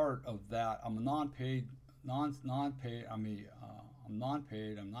integral part of that. I'm a non-paid. I'm non-paid.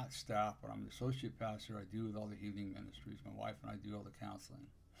 I'm not staff, but I'm an associate pastor. I do with all the healing ministries. My wife and I do all the counseling.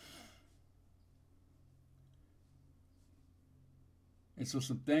 And so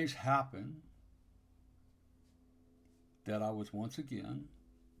some things happen that I was once again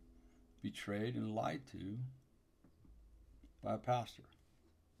betrayed and lied to by a pastor.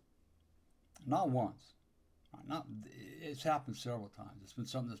 Not once. Not, it's happened several times. It's been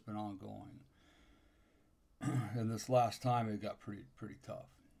something that's been ongoing. And this last time it got pretty tough.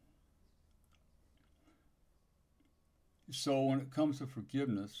 So when it comes to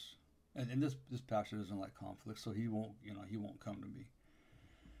forgiveness, and this pastor doesn't like conflict, so he won't come to me.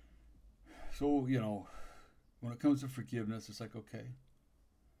 So, when it comes to forgiveness, it's like, okay,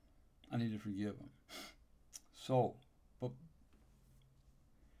 I need to forgive him. So, but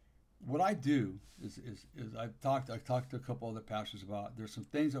what I do is I've talked to a couple other pastors about, there's some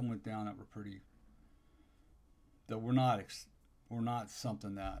things that went down that were not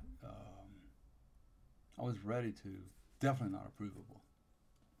something that I was ready to, definitely not approvable,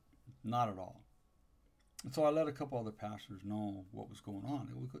 not at all. And so I let a couple other pastors know what was going on.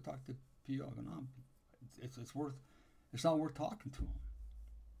 And we go talk to P.O. It's not worth talking to them,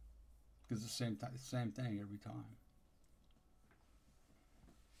 because it's the same thing every time.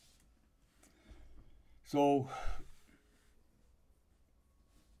 So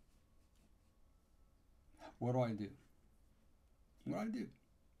what do I do?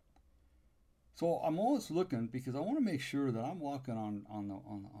 So I'm always looking, because I want to make sure that I'm walking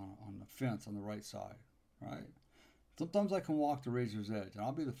on the fence on the right side, right? Sometimes I can walk the razor's edge, and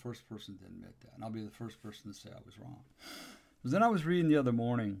I'll be the first person to admit that, and I'll be the first person to say I was wrong. But then I was reading the other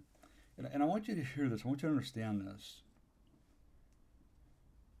morning, and I want you to hear this. I want you to understand this.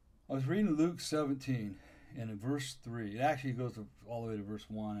 I was reading Luke 17, and in verse 3, it actually goes all the way to verse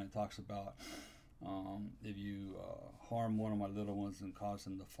 1, and it talks about if you harm one of my little ones and cause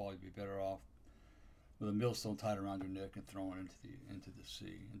them to fall, you'd be better off with a millstone tied around your neck and thrown into the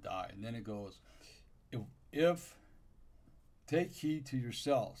sea and die. And then it goes, if take heed to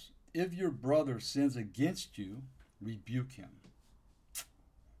yourselves, if your brother sins against you, rebuke him,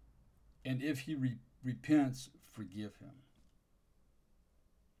 and if he repents, forgive him.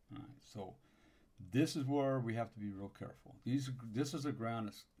 All right, so this is where we have to be real careful. This is a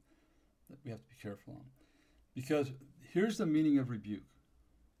ground that we have to be careful on, because here's the meaning of rebuke.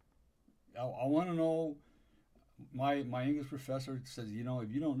 I want to know. My English professor says, if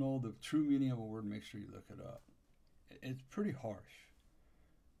you don't know the true meaning of a word, make sure you look it up. It's pretty harsh.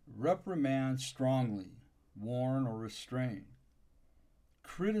 Reprimand strongly, warn or restrain,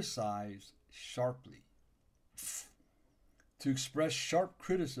 criticize sharply, to express sharp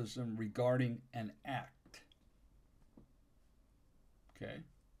criticism regarding an act. Okay?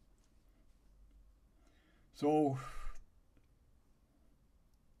 So,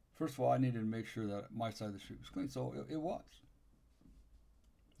 first of all, I needed to make sure that my side of the street was clean. So it was.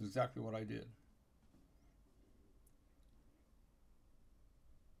 It's exactly what I did.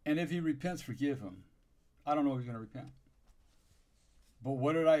 And if he repents, forgive him. I don't know if he's going to repent. But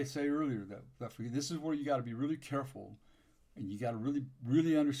what did I say earlier? That this is where you got to be really careful, and you got to really,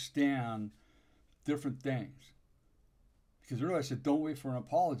 really understand different things. Because earlier I said, don't wait for an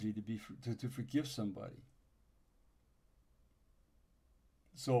apology to forgive somebody.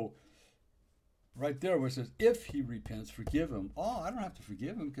 So right there where it says, if he repents, forgive him. Oh, I don't have to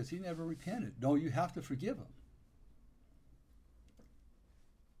forgive him because he never repented. No, you have to forgive him.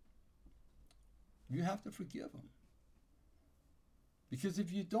 You have to forgive him. Because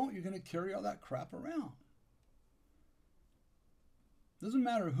if you don't, you're going to carry all that crap around. Doesn't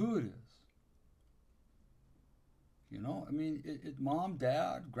matter who it is. Mom,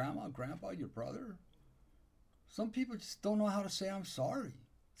 dad, grandma, grandpa, your brother. Some people just don't know how to say I'm sorry.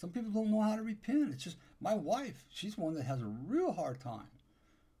 Some people don't know how to repent. It's just my wife. She's one that has a real hard time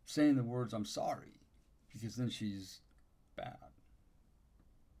saying the words I'm sorry, because then she's bad.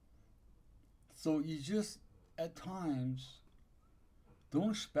 So you just, at times,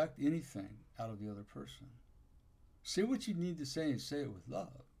 don't expect anything out of the other person. Say what you need to say and say it with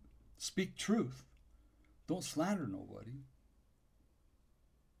love. Speak truth. Don't slander nobody.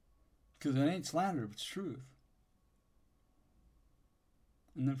 Because it ain't slander if it's truth.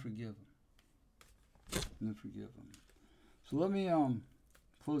 And then forgive them. So let me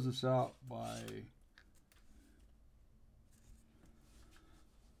close this out by,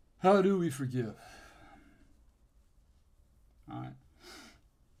 how do we forgive? All right.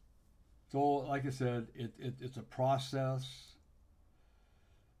 So like I said, it's a process.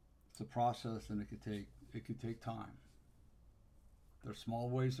 It's a process, and it could take time. There's small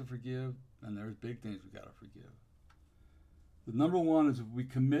ways to forgive, and there's big things we got to forgive. The number one is if we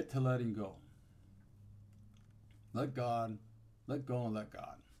commit to letting go. Let God, let go and let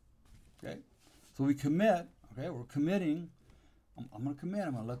God. Okay? So we commit, okay? We're committing. I'm going to commit.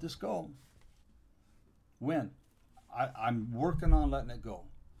 I'm going to let this go. When? I'm working on letting it go.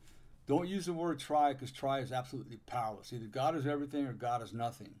 Don't use the word try, because try is absolutely powerless. Either God is everything or God is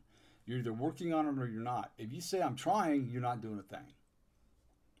nothing. You're either working on it or you're not. If you say I'm trying, you're not doing a thing.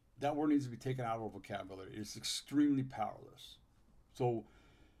 That word needs to be taken out of our vocabulary. It's extremely powerless. So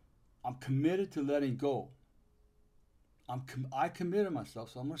I'm committed to letting go. I committed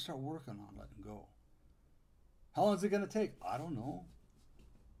myself, so I'm going to start working on letting go. How long is it going to take? I don't know.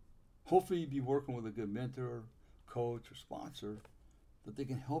 Hopefully you'll be working with a good mentor, coach, or sponsor that they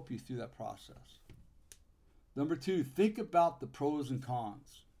can help you through that process. Number 2, think about the pros and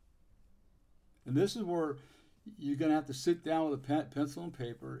cons. And this is where you're going to have to sit down with a pencil and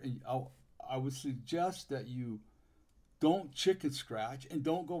paper. And I would suggest that you don't chicken scratch and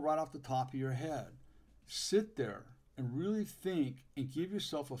don't go right off the top of your head. Sit there and really think and give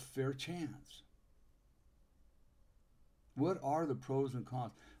yourself a fair chance. What are the pros and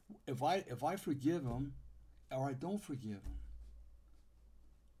cons? If I forgive him or I don't forgive him,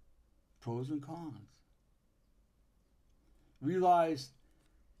 pros and cons. Realize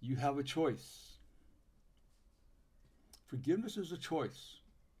you have a choice. Forgiveness is a choice.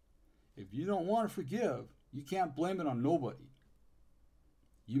 If you don't want to forgive, you can't blame it on nobody.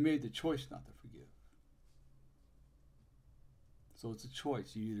 You made the choice not to forgive. So it's a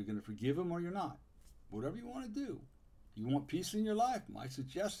choice. You're either going to forgive him or you're not. Whatever you want to do. You want peace in your life? My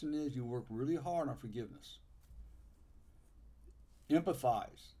suggestion is you work really hard on forgiveness.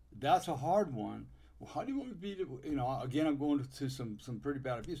 Empathize. That's a hard one. Well, how do you want to be, again, I'm going to some pretty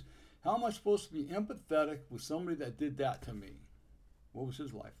bad abuse. How am I supposed to be empathetic with somebody that did that to me? What was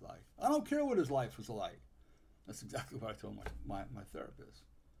his life like? I don't care what his life was like. That's exactly what I told my therapist.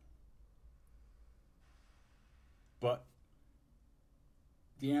 But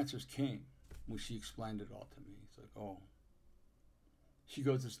the answers came when she explained it all to me. It's like, oh. She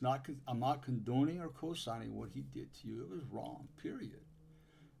goes, I'm not condoning or co-signing what he did to you. It was wrong, period.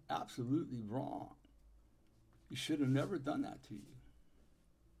 Absolutely wrong. He should have never done that to you.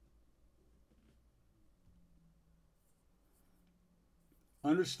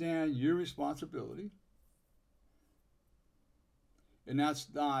 Understand your responsibility. And that's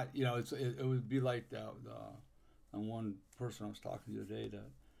not, it would be like that. And one person I was talking to today that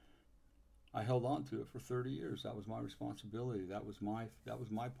I held on to it for 30 years. That was my responsibility. That was my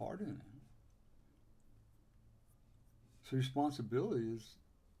part in it. So responsibility is,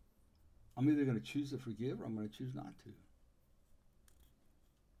 I'm either going to choose to forgive or I'm going to choose not to.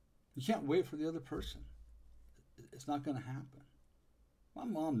 You can't wait for the other person. It's not going to happen. My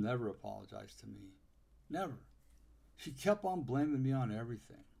mom never apologized to me. Never. She kept on blaming me on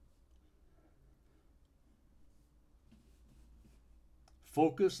everything.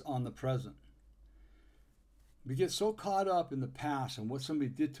 Focus on the present. We get so caught up in the past and what somebody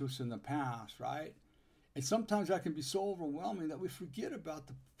did to us in the past, right? And sometimes that can be so overwhelming that we forget about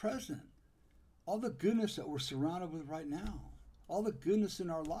the present. All the goodness that we're surrounded with right now. All the goodness in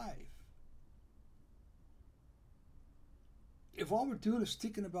our life. If all we're doing is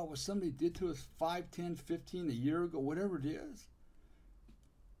thinking about what somebody did to us 5, 10, 15, a year ago, whatever it is,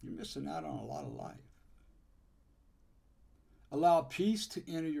 you're missing out on a lot of life. Allow peace to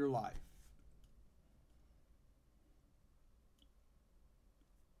enter your life.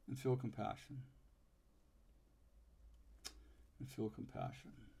 And feel compassion. And feel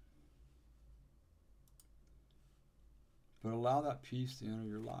compassion. But allow that peace to enter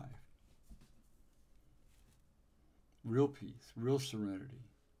your life. Real peace, real serenity.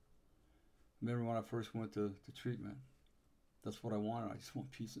 Remember when I first went to treatment, that's what I wanted. I just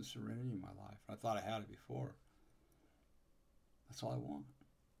want peace and serenity in my life. I thought I had it before. That's all I want.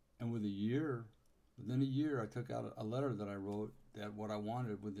 And within a year, I took out a letter that I wrote that what I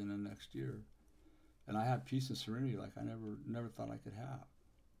wanted within the next year. And I had peace and serenity like I never thought I could have.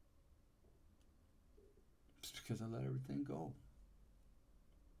 Just because I let everything go.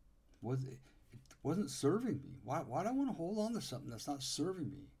 It wasn't serving me. Why do I want to hold on to something that's not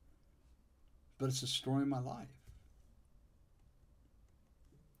serving me? But it's destroying my life.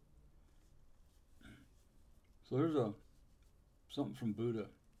 So there's something from Buddha.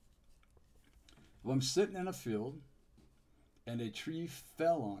 If I'm sitting in a field and a tree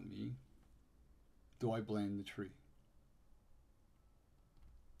fell on me, do I blame the tree?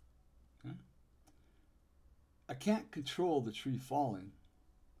 Okay? I can't control the tree falling,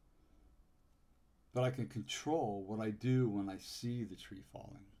 but I can control what I do when I see the tree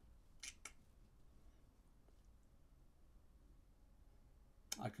falling.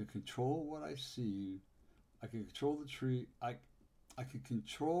 I can control what I see. I can control the tree. I can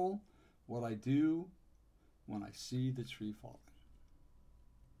control what I do when I see the tree falling.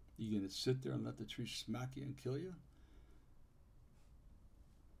 You going to sit there and let the tree smack you and kill you?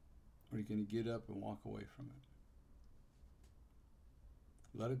 Or are you going to get up and walk away from it?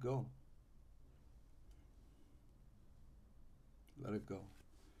 Let it go. Let it go.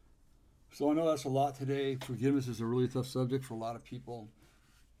 So I know that's a lot today. Forgiveness is a really tough subject for a lot of people.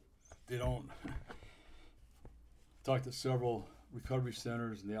 They don't. Talk to several recovery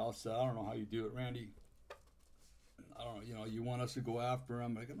centers, and they all say, I don't know how you do it, Randy. I don't know, you want us to go after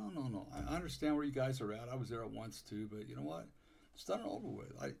them. I go, no. I understand where you guys are at. I was there at once too, but you know what? It's done and over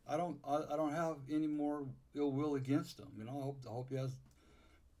with. I don't have any more ill will against him. I hope he has.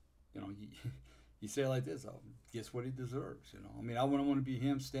 You say it like this. Gets what he deserves. I wouldn't want to be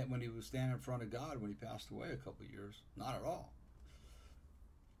him when he was standing in front of God when he passed away a couple of years. Not at all.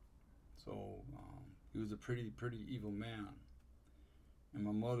 So he was a pretty evil man, and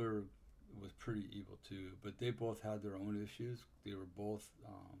my mother was pretty evil too. But they both had their own issues. They were both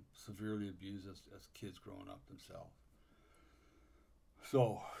severely abused as kids growing up themselves.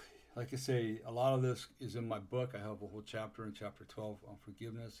 So, like I say, a lot of this is in my book. I have a whole chapter in chapter 12 on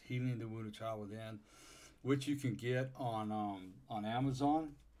forgiveness, healing the wounded child within, which you can get on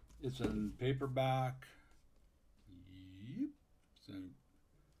Amazon. It's in paperback. Yep.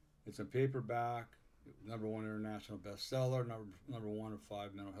 It's in paperback. #1 international bestseller. Number 1 in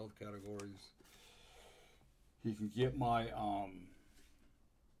 5 mental health categories. You can get my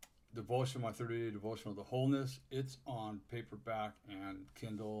devotion, my 30-day devotion of the wholeness. It's on paperback and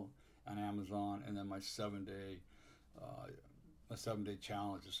Kindle and Amazon, and then my 7-day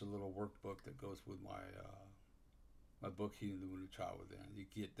challenge. It's a little workbook that goes with my book, Healing the Wounded Child Within. You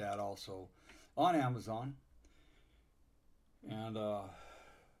get that also on Amazon, and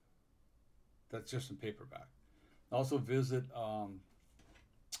that's just in paperback. Also visit the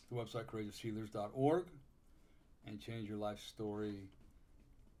website courageoushealers.org and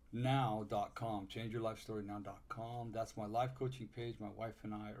changeyourlifestorynow.com. Changeyourlifestorynow.com. That's my life coaching page. My wife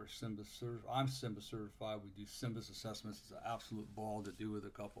and I are Simba certified. I'm Simba certified. We do Simba's assessments. It's an absolute ball to do with a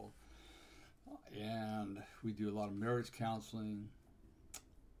couple. And we do a lot of marriage counseling,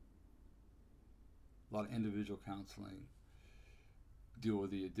 a lot of individual counseling, deal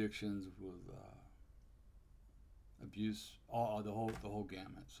with the addictions, with abuse, the whole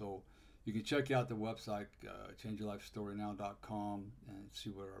gamut. So you can check out the website, changeyourlifestorynow.com, and see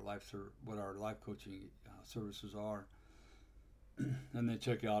what our life coaching services are. And then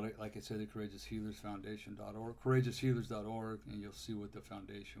check out it, like I said, the courageoushealersfoundation.org, courageoushealers.org, and you'll see what the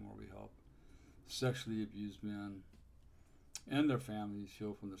foundation where we help sexually abused men and their families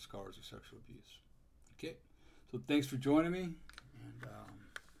heal from the scars of sexual abuse. Okay, so thanks for joining me, and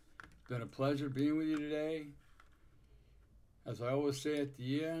it's been a pleasure being with you today. As I always say at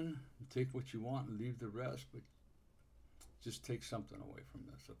the end, take what you want and leave the rest, but just take something away from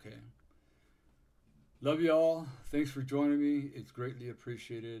this, okay? Love you all. Thanks for joining me. It's greatly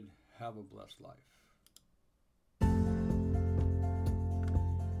appreciated. Have a blessed life.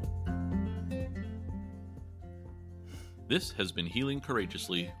 This has been Healing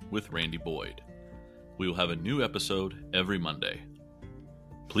Courageously with Randy Boyd. We will have a new episode every Monday.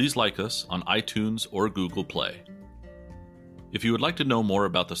 Please like us on iTunes or Google Play. If you would like to know more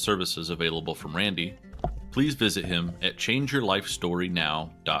about the services available from Randy, please visit him at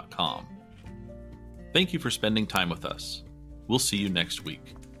changeyourlifestorynow.com. Thank you for spending time with us. We'll see you next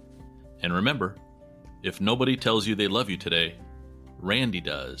week. And remember, if nobody tells you they love you today, Randy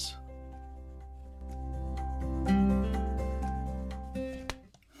does.